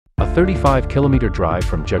35-kilometer drive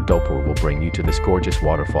from Jagdalpur will bring you to this gorgeous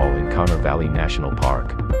waterfall in Kanger Valley National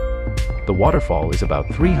Park. The waterfall is about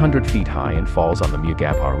 300 feet high and falls on the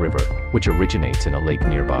Mugabhar River, which originates in a lake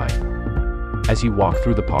nearby. As you walk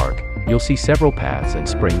through the park, you'll see several paths and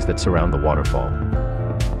springs that surround the waterfall.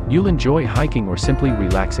 You'll enjoy hiking or simply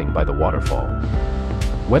relaxing by the waterfall.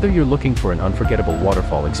 Whether you're looking for an unforgettable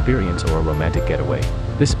waterfall experience or a romantic getaway,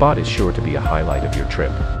 this spot is sure to be a highlight of your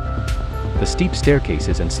trip. The steep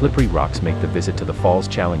staircases and slippery rocks make the visit to the falls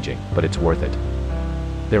challenging, but it's worth it.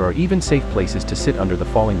 There are even safe places to sit under the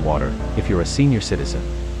falling water, if you're a senior citizen.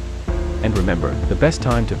 And remember, the best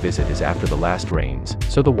time to visit is after the last rains,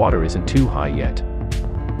 so the water isn't too high yet.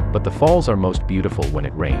 But the falls are most beautiful when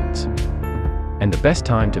it rains. And the best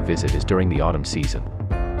time to visit is during the autumn season.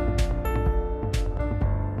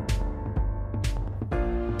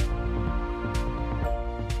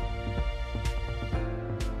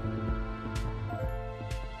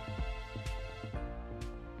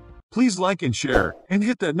 Please like and share, and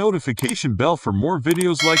hit that notification bell for more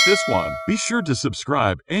videos like this one. Be sure to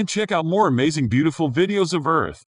subscribe and check out more amazing beautiful videos of Earth.